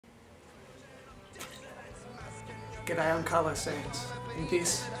G'day, I'm Carlo Sands, and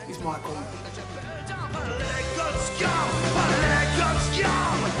this is my corner.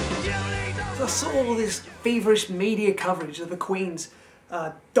 So I saw all this feverish media coverage of the Queen's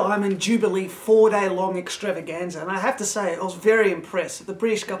Diamond Jubilee 4-day-long extravaganza, and I have to say I was very impressed that the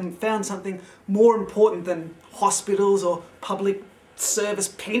British government found something more important than hospitals or public service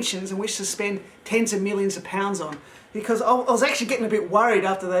pensions in which to spend tens of millions of pounds on. Because I was actually getting a bit worried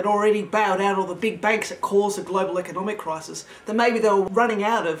after they'd already bailed out all the big banks that caused the global economic crisis, that maybe they were running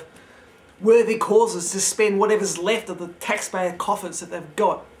out of worthy causes to spend whatever's left of the taxpayer coffers that they've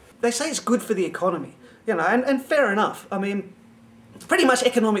got. They say it's good for the economy, you know, and fair enough. I mean, it's pretty much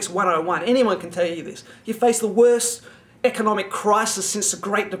economics 101. Anyone can tell you this. You face the worst economic crisis since the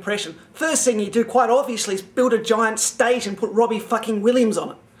Great Depression. First thing you do, quite obviously, is build a giant stage and put Robbie fucking Williams on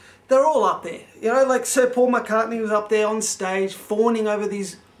it. They're all up there, you know, like Sir Paul McCartney was up there on stage, fawning over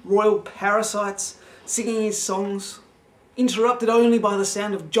these royal parasites, singing his songs, interrupted only by the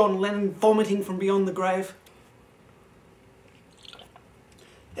sound of John Lennon vomiting from beyond the grave.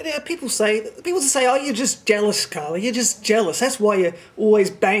 And people say, oh, you're just jealous, Carla, you're just jealous. That's why you're always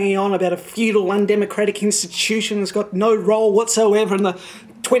banging on about a feudal, undemocratic institution that's got no role whatsoever in the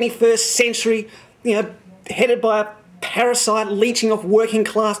 21st century, you know, headed by a parasite leeching off working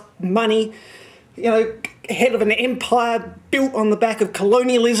class money, you know, head of an empire built on the back of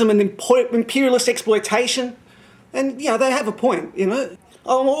colonialism and imperialist exploitation. And, you know, they have a point, you know.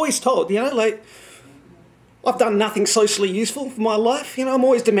 I'm always told, you know, like, I've done nothing socially useful for my life, you know, I'm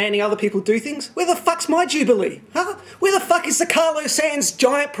always demanding other people do things. Where the fuck's my Jubilee? Huh? Where the fuck is the Carlo Sands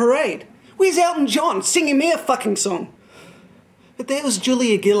giant parade? Where's Elton John singing me a fucking song? But there was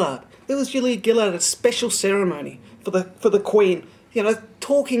Julia Gillard. There was Julia Gillard at a special ceremony for the Queen, you know,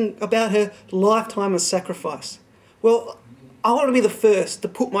 talking about her lifetime of sacrifice. Well, I want to be the first to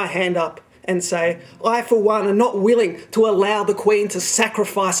put my hand up and say, I for one am not willing to allow the Queen to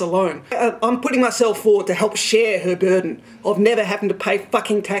sacrifice alone. I'm putting myself forward to help share her burden of never having to pay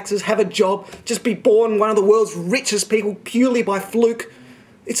fucking taxes, have a job, just be born one of the world's richest people purely by fluke.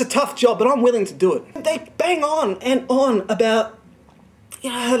 It's a tough job, but I'm willing to do it. They bang on and on about, you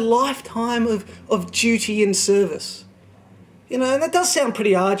know, her lifetime of duty and service. You know, and that does sound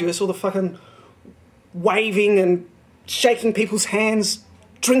pretty arduous, all the fucking waving and shaking people's hands,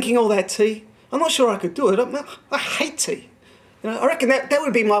 drinking all that tea. I'm not sure I could do it. I hate tea. You know, I reckon that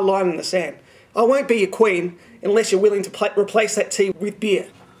would be my line in the sand. I won't be your queen unless you're willing to replace that tea with beer.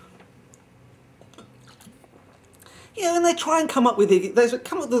 Yeah, and they try and come up with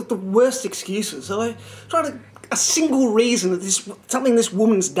the worst excuses. So they try to a single reason that something this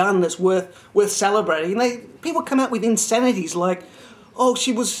woman's done that's worth celebrating. And people come out with insanities like, oh,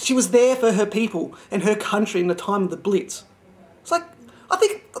 she was there for her people and her country in the time of the Blitz. It's like, I'm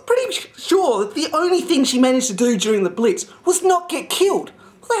pretty sure that the only thing she managed to do during the Blitz was not get killed.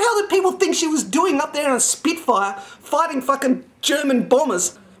 What the hell did people think she was doing up there in a Spitfire fighting fucking German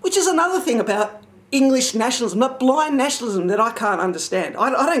bombers? Which is another thing about English nationalism, not blind nationalism that I can't understand. I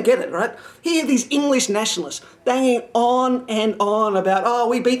don't get it, right? Here you have these English nationalists banging on and on about, oh,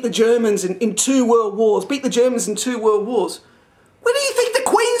 we beat the Germans in 2 world wars, beat the Germans in 2 world wars. Where do you think the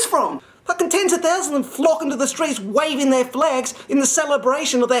Queen's from? Fucking tens of thousands of them flock into the streets waving their flags in the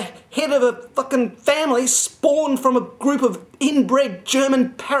celebration of the head of a fucking family spawned from a group of inbred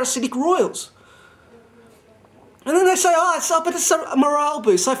German parasitic royals. And then they say, oh, but it's a morale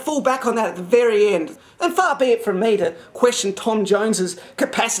boost, so fall back on that at the very end. And far be it from me to question Tom Jones's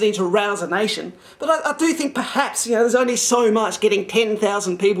capacity to rouse a nation, but I do think perhaps, you know, there's only so much getting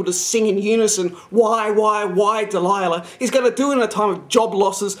 10,000 people to sing in unison, why, Delilah, is going to do in a time of job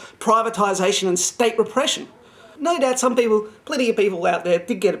losses, privatisation and state repression. No doubt plenty of people out there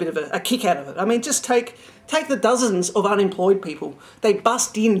did get a bit of a kick out of it. I mean, just take the dozens of unemployed people. They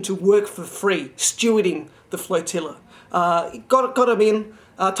bust in to work for free, stewarding the flotilla. Got them in,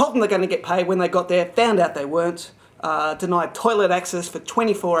 told them they're going to get paid when they got there, found out they weren't, denied toilet access for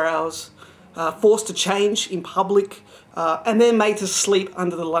 24 hours, forced to change in public, and then made to sleep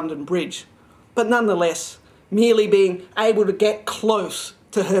under the London Bridge. But nonetheless, merely being able to get close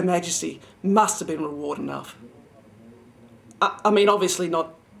to Her Majesty must have been reward enough. I mean, obviously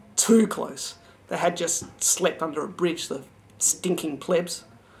not too close. They had just slept under a bridge, the stinking plebs.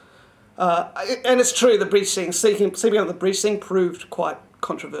 And it's true, the bridge thing, sleeping on the bridge thing proved quite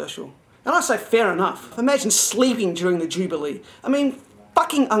controversial. And I say fair enough. Imagine sleeping during the Jubilee. I mean,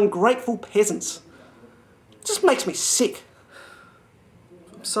 fucking ungrateful peasants. It just makes me sick.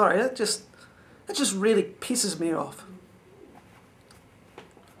 I'm sorry, that just really pisses me off.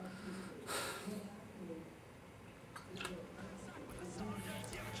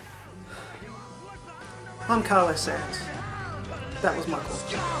 I'm Carlo Sands. That was my call.